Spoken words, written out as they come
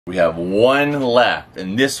We have one left,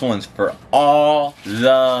 and this one's for all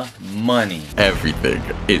the money. Everything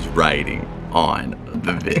is riding on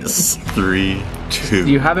this. 3, 2.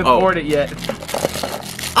 You haven't poured it yet.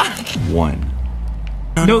 1.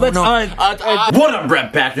 No, that's What up,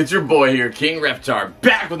 Rep Pack? It's your boy here, King Reptar,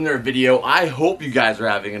 back with another video. I hope you guys are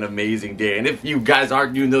having an amazing day, and if you guys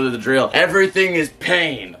aren't, you know the drill. Everything is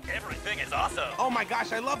pain. Everything is awesome. Oh my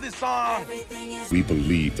gosh, I love this song. We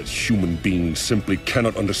believe that human beings simply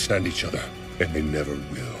cannot understand each other, and they never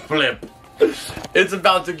will. Flip. It's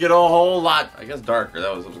about to get a whole lot, I guess darker,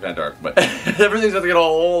 that was kind of dark, but everything's about to get a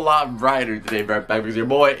whole lot brighter today, Rep Pack, because your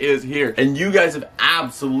boy is here. And you guys have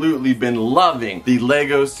absolutely been loving the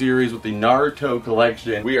Lego series with the Naruto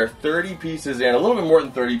collection. We are 30 pieces in, a little bit more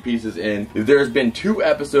than 30 pieces in. There's been 2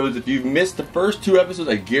 episodes. If you've missed the first 2 episodes,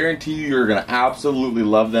 I guarantee you, you're gonna absolutely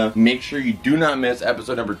love them. Make sure you do not miss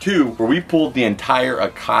episode number 2, where we pulled the entire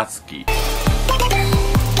AKATSUKI.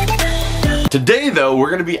 Today though, we're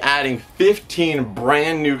going to be adding 15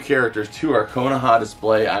 brand new characters to our Konoha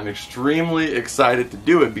display. I'm extremely excited to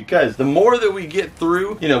do it because the more that we get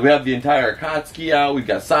through, you know, we have the entire AKATSUKI out, we've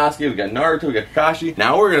got Sasuke, we've got Naruto, we got Kakashi.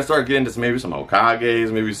 Now we're going to start getting into maybe some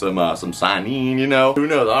Hokages, maybe some Sannin, you know. Who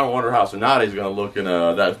knows, I don't wonder how Tsunade is going to look in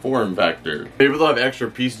that form factor. Maybe they'll have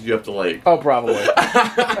extra pieces you have to like. Oh, probably.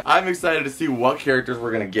 I'm excited to see what characters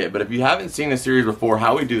we're going to get, but if you haven't seen the series before,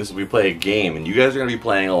 how we do this is we play a game and you guys are going to be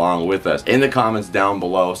playing along with us. In the comments down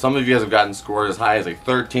below. Some of you guys have gotten scores as high as like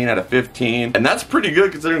 13 out of 15, and that's pretty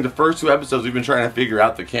good considering the first 2 episodes we've been trying to figure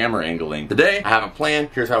out the camera angling. Today, I have a plan.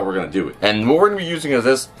 Here's how we're gonna do it. And what we're gonna be using is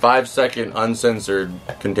this 5-second uncensored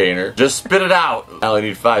container. Just spit it out. I only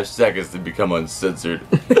need 5 seconds to become uncensored.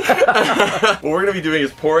 What we're gonna be doing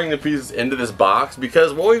is pouring the pieces into this box,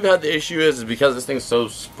 because what we've had the issue is because this thing's so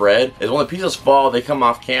spread, is when the pieces fall, they come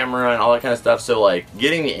off camera and all that kind of stuff, so like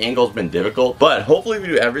getting the angle's been difficult. But hopefully if we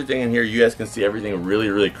do everything in here, you guys can see everything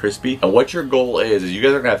really crispy. And what your goal is you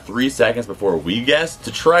guys are gonna have 3 seconds before we guess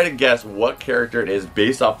to try to guess what character it is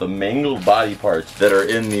based off the mangled body parts that are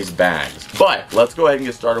in these bags. But let's go ahead and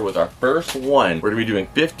get started with our first one. We're gonna be doing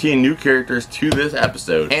 15 new characters to this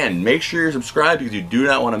episode, and make sure you're subscribed because you do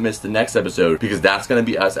not want to miss the next episode, because that's gonna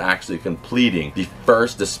be us actually completing the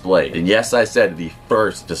first display. And yes, I said the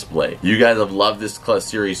first display. You guys have loved this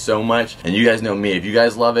series so much, and you guys know me. If you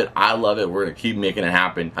guys love it, I love it. We're gonna keep making it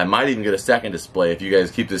happen. I might even get a second display if you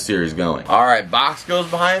guys keep this series going. Alright, box goes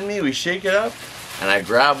behind me, we shake it up, and I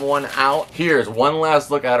grab one out. Here's one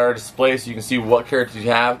last look at our display so you can see what characters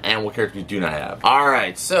you have and what characters you do not have.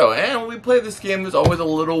 Alright, so, and when we play this game, there's always a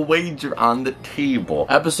little wager on the table.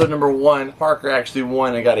 Episode number 1, Parker actually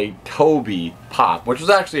won and got a Toby pop, which was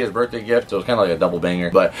actually his birthday gift, so it was kind of like a double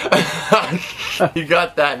banger, but he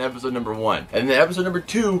got that in episode number 1. And then episode number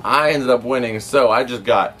 2, I ended up winning, so I just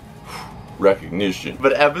got recognition.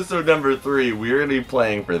 But episode number 3, we're gonna be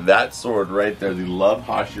playing for that sword right there, the Love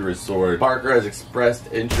Hashira sword. Parker has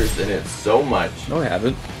expressed interest in it so much. No, I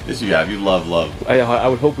haven't. Yes, you have. You love love. I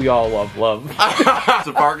would hope we all love.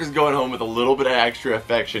 So Parker's going home with a little bit of extra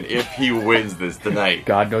affection if he wins this tonight.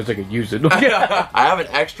 God knows I could use it. I have an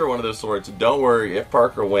extra one of those swords, so don't worry. If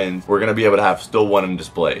Parker wins, we're gonna be able to have still one in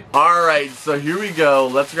display. Alright, so here we go.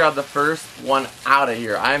 Let's grab the first one out of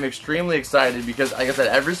here. I am extremely excited because, like I said,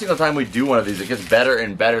 every single time we do one of these, it gets better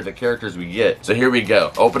and better, the characters we get. So here we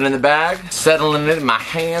go. Opening the bag, settling it in my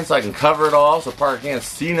hand so I can cover it all so Parker can't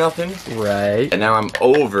see nothing. Right. And now I'm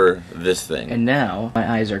over this thing. And now my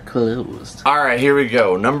eyes are closed. Alright, here we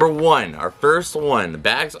go. Number 1, our first one. The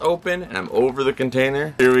bag's open and I'm over the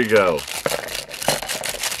container. Here we go.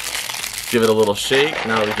 Give it a little shake.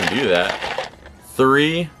 Now we can do that.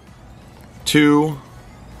 3, 2,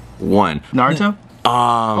 1. Naruto?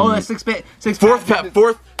 Oh, that's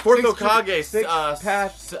Fourth Hokage, sixth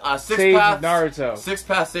path sixth sage path Naruto. 6th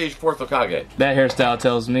path sage, 4th Hokage. That hairstyle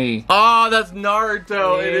tells me. Oh, that's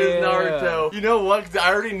Naruto. Yeah. It is Naruto. You know what? 'Cause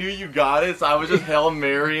I already knew you got it, so I was just Hail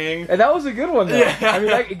Marrying. And that was a good one, though. Yeah. I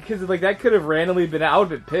mean, because like that could have randomly been. I would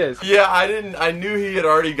have been pissed. Yeah, I knew he had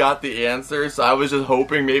already got the answer, so I was just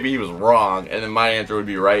hoping maybe he was wrong, and then my answer would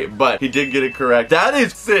be right, but he did get it correct. That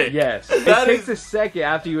is sick. Yes. That it takes a second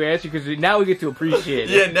after you answer, because now we get to appreciate it.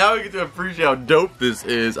 Yeah, now we get to appreciate how dope this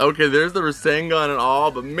is. Okay, there's the Rasengan and all,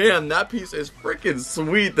 but man, that piece is freaking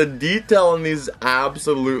sweet. The detail on these is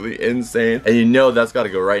absolutely insane, and you know that's got to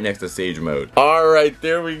go right next to Sage Mode. Alright,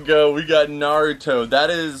 there we go. We got Naruto. That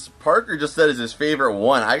is Parker just said is his favorite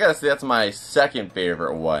one. I gotta say that's my second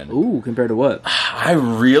favorite one. Ooh, compared to what? I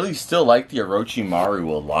really still like the Orochimaru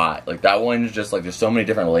a lot. Like that one is just like there's so many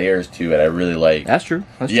different layers to it. I really like. That's true.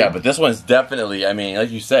 That's yeah, true. but this one's definitely. I mean,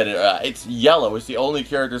 like you said, it's yellow. It's the only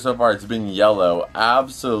character so far that's been yellow.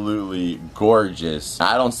 Absolutely gorgeous.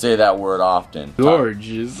 I don't say that word often.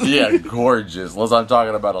 Gorgeous. Yeah, gorgeous. Unless I'm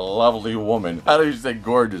talking about a lovely woman. I don't usually say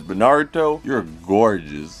gorgeous, but Naruto, you're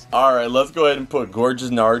gorgeous. All right, let's go ahead and put gorgeous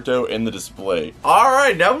Naruto in the display. All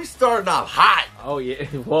right, now we starting off hot. Oh yeah,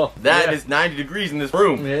 well That is 90 degrees in this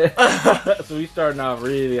room. Yeah. So we starting off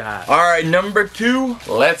really hot. All right, number 2.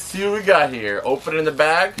 Let's see what we got here. Open it in the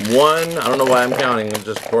bag. 1. I don't know why I'm counting.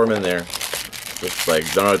 Just pour them in there. Just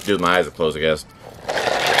like don't know what to do with my eyes closed, I guess.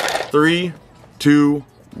 3, 2,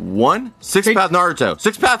 1. Sixth Path Naruto.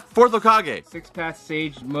 Sixth Path Fourth Hokage. Sixth Path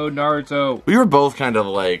Sage Mode Naruto. We were both kind of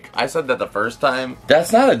like, I said that the first time.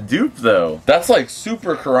 That's not a dupe though. That's like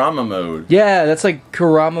Super Kurama mode. Yeah, that's like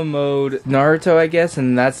Kurama Mode Naruto, I guess,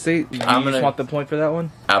 and that's the. You I'm just gonna- want the point for that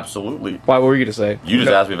one? Absolutely. Why? What were you gonna say? You just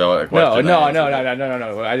asked me about a question. No. I answered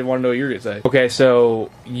it. I didn't want to know what you were gonna say. Okay, so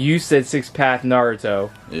you said Sixth Path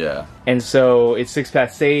Naruto. Yeah. And so it's Sixth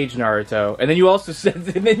Path Sage Naruto, and then you also said, and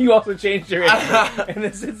then you also changed your answer, and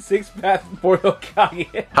then said Sixth Path Fourth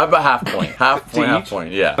Hokage. How about half point? Half point, half each?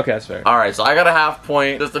 point, yeah. Okay, that's fair. Alright, so I got a half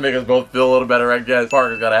point, just to make us both feel a little better, I guess.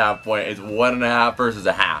 Parker's got a half point. It's 1.5 versus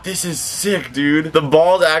a half. This is sick, dude. The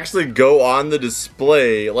balls actually go on the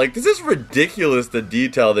display. Like, this is ridiculous, the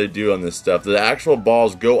detail they do on this stuff. The actual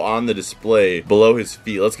balls go on the display below his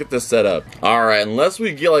feet. Let's get this set up. Alright, unless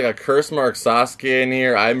we get like a curse mark Sasuke in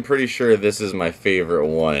here, I'm pretty sure this is my favorite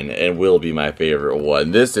one, and will be my favorite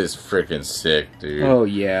one. This is freaking sick, dude. Oh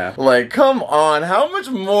yeah. Like, come on, how much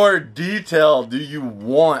more detail do you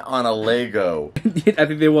want on a Lego? I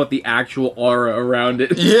think they want the actual aura around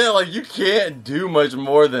it. Yeah, like, you can't do much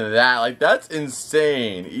more than that. Like, that's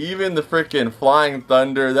insane. Even the freaking Flying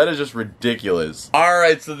Thunder, that is just ridiculous.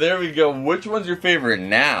 Alright, so there we go. Which one's your favorite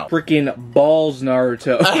now? Freaking balls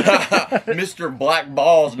Naruto. Mr. Black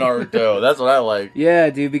Balls Naruto. That's what I like. Yeah,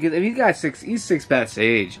 dude, because if he's Sixth Path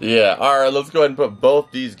Sage. Yeah, alright, let's go ahead and put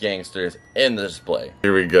both these gangsters in the display.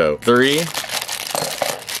 Here we go. 3,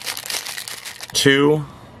 2,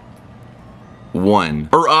 1.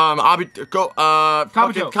 Or, Kabuto.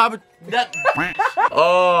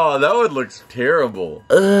 Oh, that one looks terrible.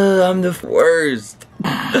 I'm the worst.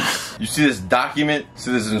 You see this document?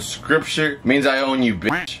 See this inscription? Means I own you,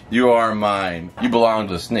 bitch. You are mine. You belong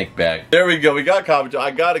to the snake bag. There we go. We got Kabuto. I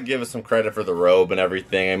gotta give us some credit for the robe and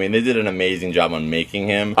everything. I mean, they did an amazing job on making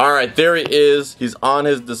him. Alright, there he is. He's on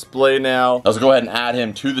his display now. Let's go ahead and add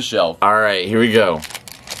him to the shelf. Alright, here we go.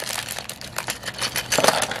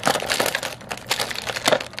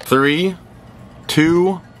 3,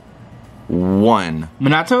 2, 1.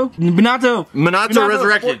 Minato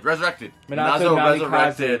resurrected. Resurrected. Minato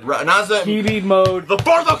resurrected. Minato. Heated mode. The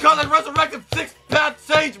fourth Hokage resurrected. Sixth Path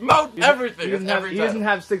Sage mode. Everything. He It's every time. doesn't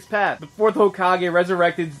have Sixth Path. The Fourth Hokage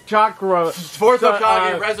resurrected Chakra. Fourth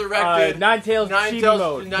Hokage resurrected. Nine-Tails Cheating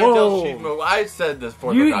mode. Nine-Tails Cheating mode. I said this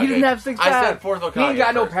fourth You Hokage. didn't have Sixth Path. I said fourth Hokage. He ain't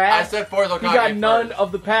got no first. path. I said fourth Hokage. He got none first.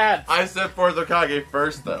 of the paths. I said fourth Hokage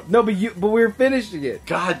first though. No, but we were finishing it.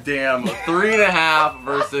 God damn, 3.5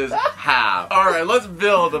 versus half. Alright, let's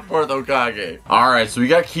build the fourth Hokage. Alright, so we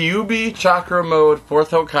got Kyuubi Chakra mode,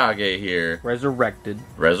 fourth Hokage here. Resurrected.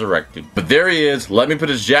 Resurrected. But there he is. Let me put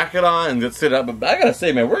his jacket on and let's sit up. But I gotta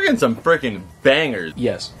say, man, we're getting some freaking bangers.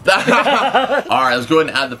 Yes. Alright, let's go ahead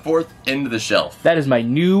and add the fourth into the shelf. That is my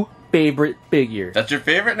new favorite figure. That's your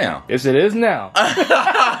favorite now? Yes, it is now.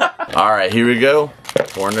 Alright, here we go.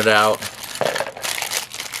 Pouring it out.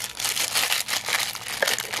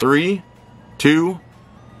 3, 2,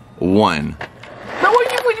 1. No,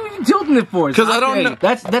 what are you tilting it for? Because I don't know.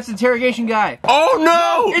 That's interrogation guy. Oh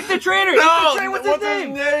no! It's the trainer. No! What's his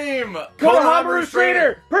name? Konohamaru's Konohamaru's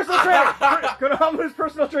trainer. Personal trainer. Konohamaru's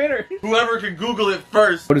personal trainer. Whoever can Google it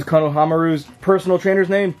first. What is Konohamaru's personal trainer's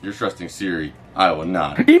name? You're trusting Siri. I will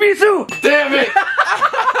not. Ibisu. Damn it!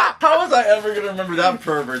 How was I ever gonna remember that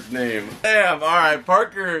pervert's name? Damn, alright,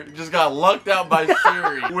 Parker just got lucked out by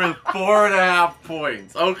Siri with 4.5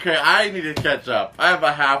 points. Okay, I need to catch up. I have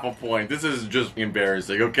a half a point. This is just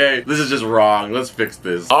embarrassing, okay? This is just wrong. Let's fix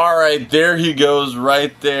this. Alright, there he goes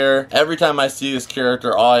right there. Every time I see this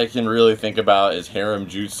character, all I can really think about is harem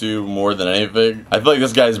jutsu more than anything. I feel like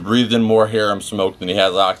this guy's breathed in more harem smoke than he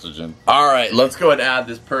has oxygen. Alright, let's go ahead and add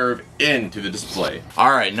this perv into the display.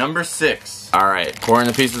 Alright, number 6. Alright, pouring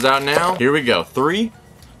the pieces out now. Here we go. 3,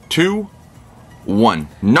 2, 1.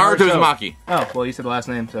 Naruto Uzumaki. Oh, well, you said the last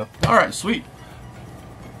name, so. Alright, sweet.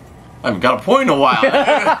 I haven't got a point in a while.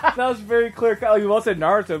 That was very clear. You all said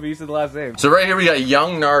Naruto, but you said the last name. So right here we got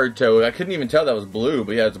young Naruto. I couldn't even tell that was blue,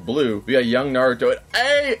 but yeah, it's blue. We got young Naruto. And,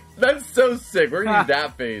 hey, that's so sick. We're gonna use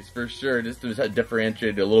that face for sure, just to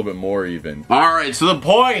differentiate it a little bit more even. All right, so the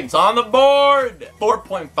points on the board: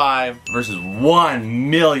 4.5 versus 1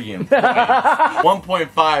 million points.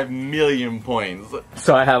 1.5 million points.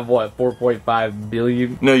 So I have what, 4.5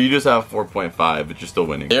 billion? No, you just have 4.5, but you're still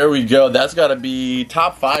winning. There we go. That's got to be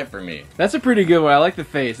top 5 for me. That's a pretty good one. I like the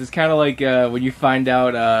face. It's kind of like when you find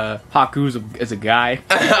out Haku's is a guy.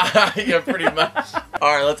 Yeah, pretty much.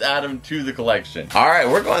 All right, let's add him to the collection. All right,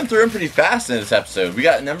 we're going through him pretty fast in this episode. We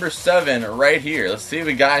got number 7 right here. Let's see what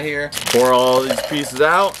we got here. Pour all these pieces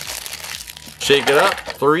out. Shake it up.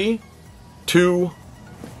 3, 2,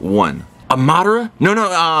 1. A Madara? No,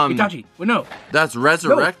 Itachi. Well, no. That's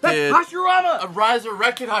resurrected. No, that's Hashirama. A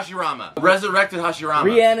resurrected Hashirama. Resurrected Hashirama.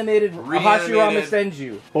 Reanimated Hashirama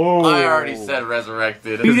Senju. Oh. I already said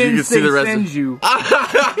resurrected. You didn't say Senju.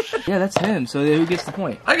 Yeah, that's him. So who gets the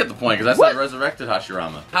point? I get the point because I said resurrected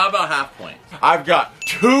Hashirama. How about half point? I've got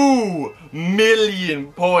 2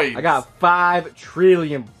 million points. I got 5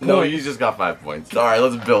 trillion points. No, you just got 5 points. All right,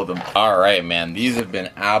 let's build them. All right, man. These have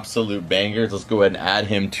been absolute bangers. Let's go ahead and add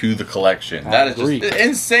him to the collection. That is just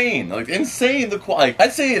insane. Like, insane. Like,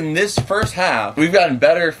 I'd say in this first half, we've gotten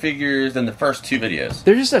better figures than the first 2 videos.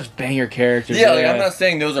 They're just such banger characters. Yeah, like, I'm not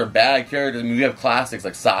saying those are bad characters. I mean, we have classics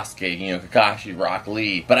like Sasuke, you know, Kakashi, Rock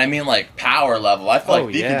Lee. But I mean, like, power level. I feel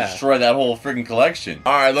like they can destroy that whole freaking collection.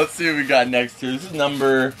 All right, let's see what we got next here. This is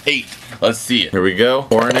number 8. Let's see it. Here we go.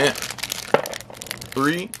 Pouring it.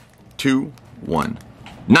 3, 2, 1.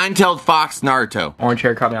 Nine-tailed fox Naruto. Orange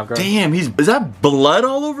hair caught me off guard. Damn, is that blood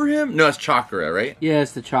all over him? No, it's chakra, right? Yeah,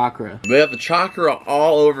 it's the chakra. We have the chakra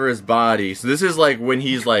all over his body. So this is like when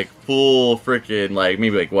he's like full freaking like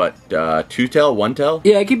maybe like what, 2-tail, 1-tail?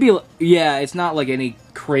 Yeah, it could be. Yeah, it's not like any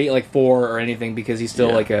crate like 4 or anything because he's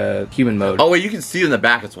still like a human mode. Oh wait, you can see in the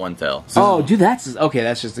back it's 1-tail. So oh, dude, that's okay.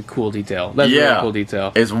 That's just a cool detail. That's a really cool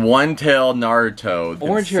detail. It's 1-tail Naruto.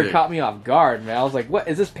 Orange hair caught me off guard, man. I was like, what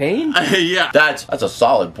is this pain? Yeah, that's a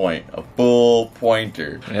solid point. A full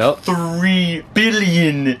pointer. Yep. 3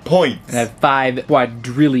 billion points. And I have 5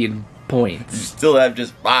 quadrillion points. You still have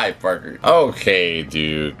just 5, Parker. Okay,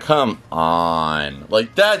 dude, come on.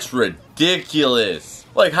 Like, that's ridiculous.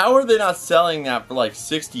 Like, how are they not selling that for like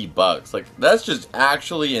 60 bucks? Like, that's just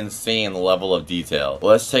actually insane, the level of detail.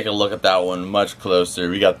 Let's take a look at that one much closer.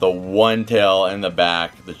 We got the 1-tail in the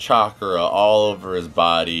back, the chakra all over his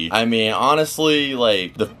body. I mean, honestly,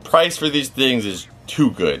 like, the price for these things is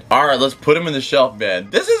too good. All right, let's put him in the shelf, man.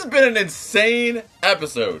 This has been an insane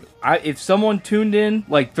episode. If someone tuned in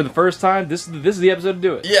like for the first time, this is the episode to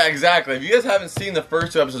do it. Yeah, exactly. If you guys haven't seen the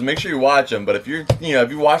first 2 episodes, make sure you watch them. But if you're,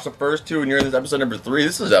 if you watch the first 2 and you're in this episode number 3,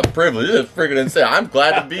 this is a privilege. This is freaking insane. I'm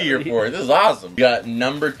glad to be here for it. This is awesome. We got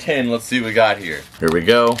number 10. Let's see what we got here. Here we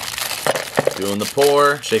go. Doing the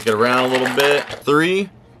pour. Shake it around a little bit. 3,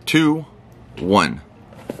 2, 1.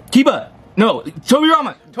 Kiba. No,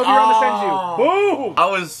 Tobirama Senju. Woo! I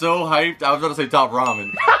was so hyped. I was about to say Top Ramen.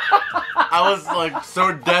 I was like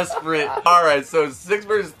so desperate. All right, so 6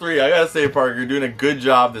 versus 3. I gotta say, Parker, you're doing a good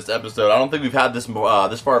job this episode. I don't think we've had this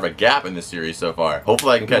far of a gap in this series so far.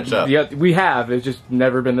 Hopefully, I can catch up. Yeah, we have. It's just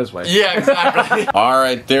never been this way. Yeah, exactly. All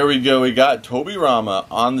right, there we go. We got Tobirama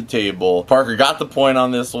on the table. Parker got the point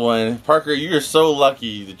on this one. Parker, you're so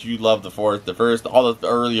lucky that you love the first, all the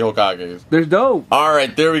early Hokages. They're dope. All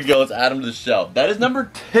right, there we go. Let's add them to the shelf. That is number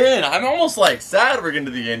 10. I'm almost like sad we're getting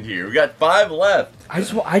to the end here. We got 5 left. I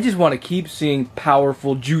just want to keep seeing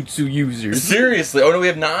powerful jutsu users. Seriously. Oh no, we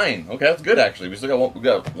have 9. Okay, that's good actually. We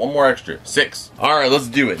got one more extra. 6. All right, let's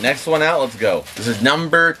do it. Next one out. Let's go. This is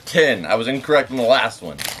number 10. I was incorrect in the last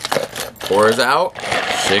one. Pours out.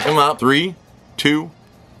 Shake them up. 3, 2,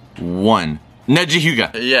 1. Neji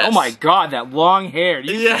Hyuga. Yes. Oh my god, that long hair.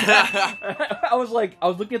 Yeah. I was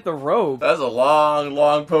looking at the robe. That's a long,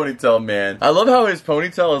 long ponytail, man. I love how his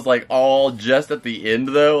ponytail is like all just at the end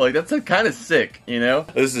though. Like that's kind of sick, you know?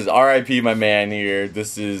 This is R.I.P. my man here.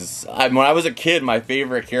 This is, when I was a kid, my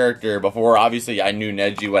favorite character before, obviously I knew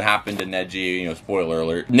Neji, what happened to Neji, spoiler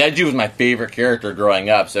alert. Neji was my favorite character growing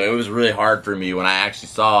up, so it was really hard for me when I actually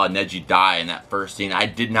saw Neji die in that first scene. I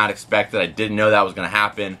did not expect it. I didn't know that was gonna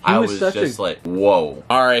happen. I was just like, whoa.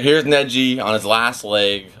 Alright, here's Neji on his last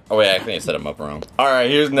leg. Oh wait, I think I set him up wrong. Alright,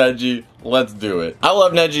 here's Neji. Let's do it. I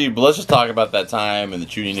love Neji, but let's just talk about that time in the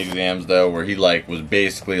Chunin exams though, where he was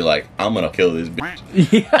basically like, I'm gonna kill this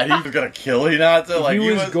bitch. Yeah. And he was gonna kill Hinata. Like,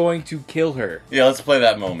 he was going to kill her. Yeah, let's play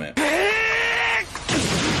that moment.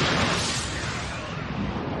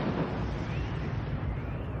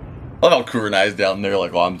 I love how Kurenai's down there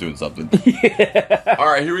like, oh, I'm doing something. Yeah. All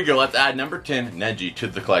right, here we go. Let's add number 10, Neji, to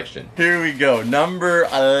the collection. Here we go. Number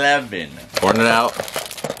 11. Pouring it out.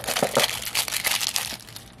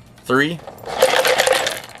 3,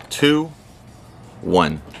 2,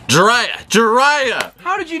 1. Jiraiya!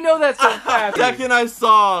 How did you know that so fast? Second I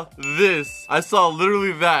saw this, I saw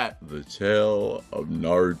literally that. The tale of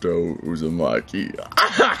Naruto Uzumaki.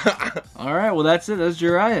 Alright, well that's it. That's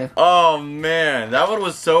Jiraiya. Oh man, that one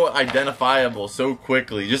was so identifiable so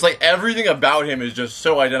quickly. Just like everything about him is just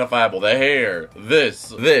so identifiable. The hair,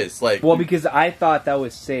 this, like. Well, because I thought that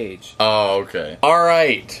was Sage. Oh, okay.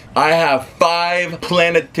 Alright, I have 5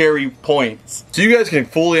 planetary points. So you guys can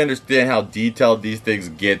fully understand how detailed these things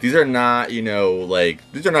get. These are not, you know, like,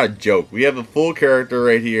 these are not a joke. We have a full character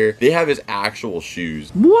right here. They have his actual shoes.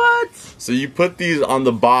 What? So you put these on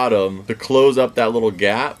the bottom to close up that little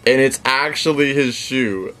gap, and it's actually his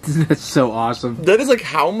shoe. That's so awesome. That is like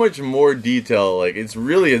how much more detail. Like, it's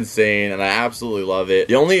really insane, and I absolutely love it.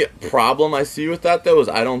 The only problem I see with that, though, is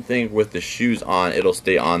I don't think with the shoes on, it'll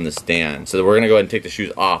stay on the stand. So we're gonna go ahead and take the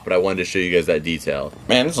shoes off, but I wanted to show you guys that detail.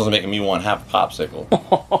 Man, this was making me want half a popsicle.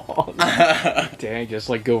 Dang, just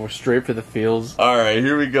like go straight for the feels. Alright,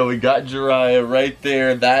 here we go. We got Jiraiya right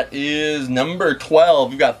there. That is number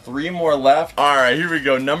 12. We got 3 more left. Alright, here we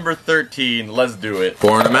go. Number 13. Let's do it.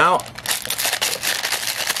 Pouring them out.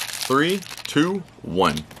 3, 2,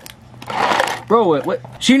 1. Bro, what?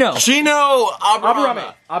 Shino!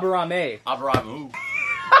 Aburame! Aburame.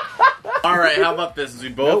 Alright, how about this? We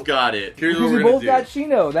both got it. Here's what Because we're we gonna both do. got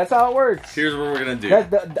Shino. That's how it works. Here's what we're gonna do. Here's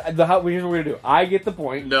what we're gonna do. I get the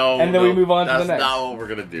point. No, and then we move on to the next. That's not what we're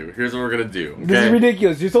gonna do. Here's what we're gonna do. Okay? This is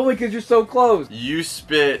ridiculous. It's only because you're so close. You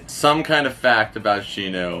spit some kind of fact about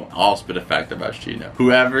Shino. I'll spit a fact about Shino.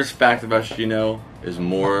 Whoever's fact about Shino is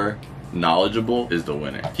more knowledgeable is the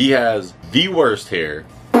winner. He has the worst hair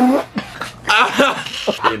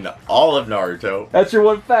in all of Naruto. That's your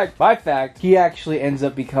one fact. My fact, he actually ends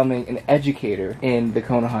up becoming an educator in the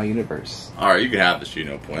Konoha universe. Alright, you can have the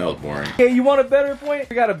Shino point. That was boring. Okay, you want a better point?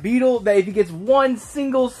 We got a beetle that if he gets 1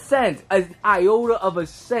 single cent, an iota of a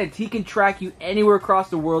cent, he can track you anywhere across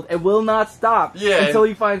the world and will not stop until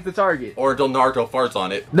he finds the target. Or until Naruto farts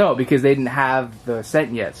on it. No, because they didn't have the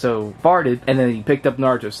scent yet, so farted, and then he picked up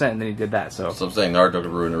Naruto's scent, and then he did that, so. So I'm saying Naruto could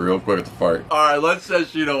ruin it real quick with the fart. Alright, let's set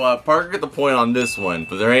Shino up. Parker get the point on this one,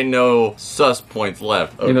 but there ain't no sus points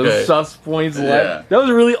left. Okay? You know, sus points left. That was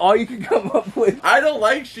really all you could come up with. I don't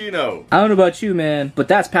like Shino. I don't know about you, man, but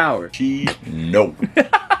that's power. Shino.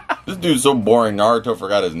 This dude's so boring, Naruto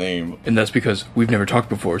forgot his name. And that's because we've never talked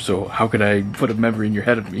before, so how could I put a memory in your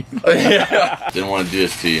head of me? Yeah. Didn't want to do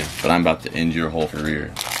this to you, but I'm about to end your whole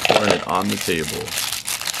career. Pouring it on the table.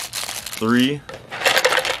 3,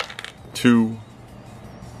 2,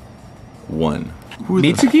 1.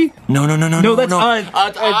 Mitsuki? No, No, that's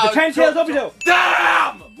the Ten Tails Obito.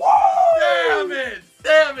 Damn! Damn it!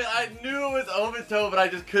 Damn it! I knew it was Obito, but I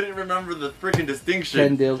just couldn't remember the freaking distinction.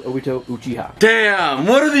 Ten Tails Obito Uchiha. Damn!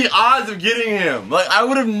 What are the odds of getting him? Like, I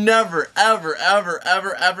would have never,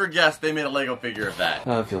 ever guessed they made a Lego figure of that.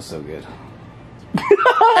 Oh, it feels so good.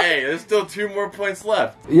 Hey, there's still 2 more points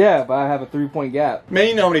left. Yeah, but I have a 3-point gap. Man,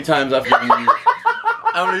 you know how many times I've given you...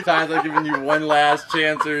 How many times I've given you one last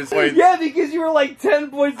chance or something? Yeah, because you were like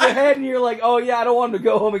 10 points ahead and you're like, oh yeah, I don't want him to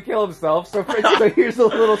go home and kill himself, so here's a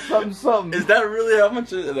little something. Is that really how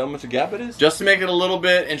much a gap it is? Just to make it a little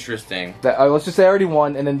bit interesting. Let's just say I already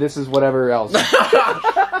won, and then this is whatever else.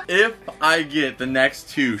 If I get the next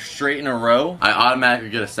 2 straight in a row, I automatically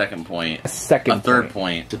get a second point. A third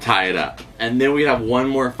point to tie it up. And then we have 1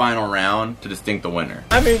 more final round to distinct the winner.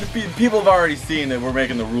 I mean, people have already seen that we're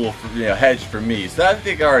making the rule for, hedged for me, so I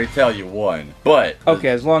think I already tell you won. But okay,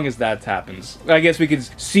 as long as that happens, I guess we could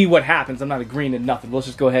see what happens. I'm not agreeing to nothing. Let's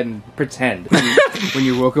just go ahead and pretend. When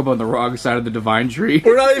you woke up on the wrong side of the divine tree.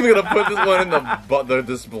 We're not even gonna put this one in the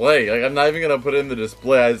display. Like, I'm not even gonna put it in the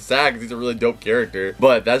display. It's sad because he's a really dope character,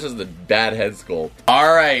 but that's just a bad head sculpt.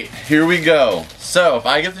 All right, here we go. So if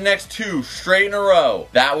I get the next 2 straight in a row,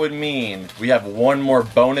 that would mean we have 1 more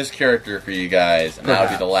bonus character for you guys, and that would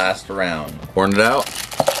be the last round. Pouring it out.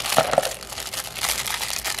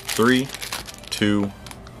 3, 2,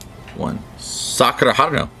 1. Sakura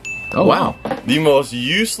Haruno. Oh wow. The most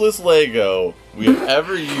useless Lego we have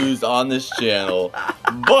ever used on this channel,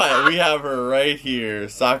 but we have her right here,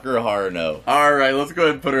 Sakura Haruno. Alright, let's go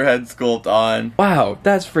ahead and put her head sculpt on. Wow,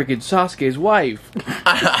 that's freaking Sasuke's wife.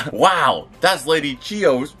 Wow, that's Lady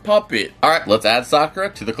Chio's puppet. Alright, let's add Sakura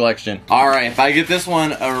to the collection. Alright, if I get this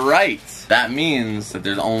one right, that means that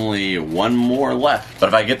there's only 1 more left. But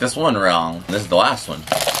if I get this one wrong, this is the last one.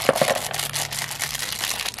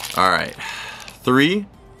 Alright, 3,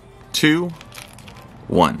 2,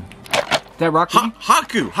 1. That Raku?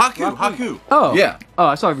 Haku. Oh. Yeah. Oh,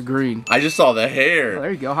 I saw the green. I just saw the hair. Oh,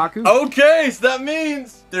 there you go, Haku. Okay, so that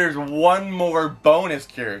means there's one more bonus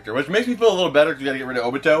character, which makes me feel a little better because we gotta get rid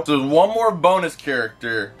of Obito. So there's one more bonus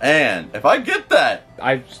character, and if I get that,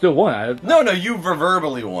 I still won. No, you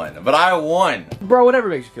verbally won, but I won. Bro, whatever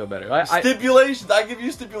makes you feel better. Stipulations. I give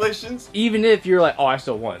you stipulations. Even if you're like, oh, I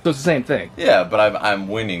still won. So it's the same thing. Yeah, but I'm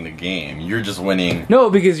winning the game. You're just winning. No,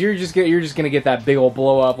 because you're just gonna get that big old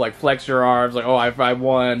blow up, like flex your arms, like, oh, I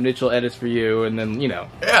won. Mitchell edits for you, and then you know.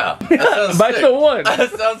 Yeah, that sounds But I still won. That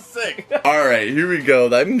sounds sick. All right, here we go.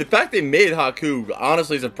 I mean, the fact they made Haku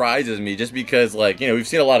honestly surprises me, just because, like, you know, we've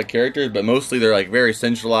seen a lot of characters, but mostly they're like very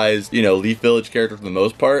centralized, you know, Leaf Village characters for the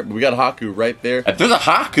most part. But we got Haku right there. If there's a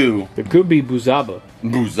Haku, it could be Buzaba.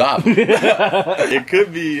 It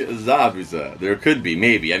could be Zabuza. There could be,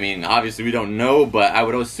 maybe. I mean, obviously we don't know, but I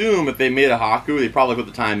would assume if they made a Haku, they probably put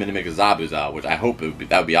the time in to make a Zabuza, which I hope that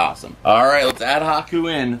would be awesome. Alright, let's add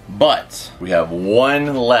Haku in, but we have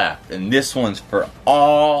one left, and this one's for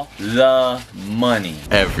all the money.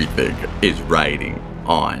 Everything is riding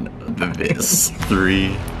on this.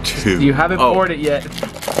 3, 2... You haven't poured it yet.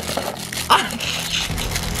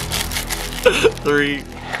 3,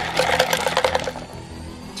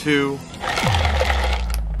 2,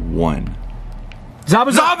 1.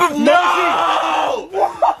 Zabuza! No!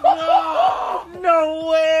 No! No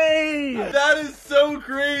way! That is so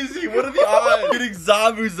crazy. What are the odds? Getting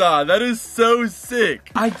Zabuza. That is so sick.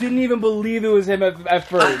 I didn't even believe it was him at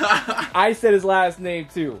first. I said his last name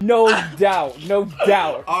too. No doubt. No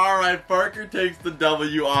doubt. Alright, Parker takes the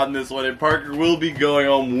W on this one, and Parker will be going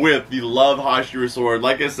home with the Love Hashira sword.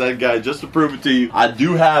 Like I said, guys, just to prove it to you, I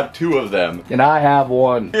do have 2 of them. And I have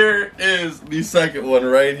 1. Here is the second one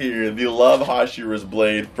right here. The Love Hashira's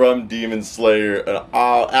blade from Demon Slayer. An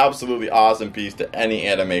absolutely awesome piece to any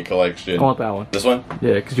anime collection. I want that one. This one?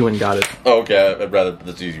 Yeah, because you went and got it. Oh, okay, I'd rather,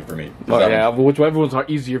 that's easier for me. Oh, yeah, whichever one's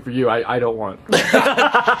easier for you, I don't want.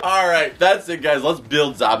 Alright, that's it, guys. Let's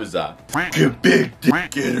build Zabuza. Get big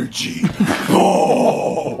dick energy.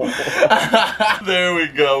 Oh! There we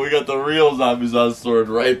go. We got the real Zabuza sword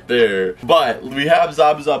right there. But we have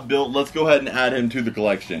Zabuza built. Let's go ahead and add him to the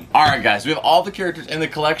collection. Alright, guys. We have all the characters in the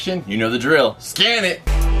collection. You know the drill. Scan it.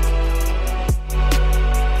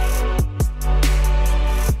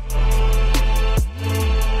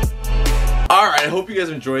 Alright, I hope you guys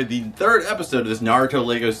enjoyed the 3rd episode of this Naruto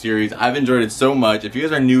Lego series. I've enjoyed it so much. If you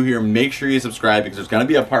guys are new here, make sure you subscribe because there's going to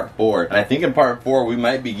be a part 4. And I think in part 4 we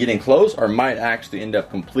might be getting close or might actually end up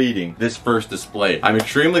completing this first display. I'm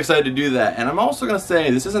extremely excited to do that. And I'm also going to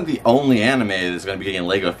say this isn't the only anime that's going to be getting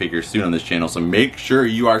Lego figures soon on this channel. So make sure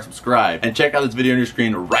you are subscribed. And check out this video on your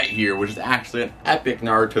screen right here, which is actually an epic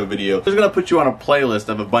Naruto video. It's going to put you on a playlist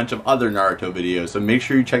of a bunch of other Naruto videos. So make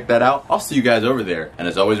sure you check that out. I'll see you guys over there. And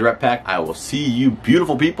as always, Rep Pack, I will see you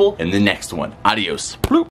beautiful people in the next one. Adios. Bloop.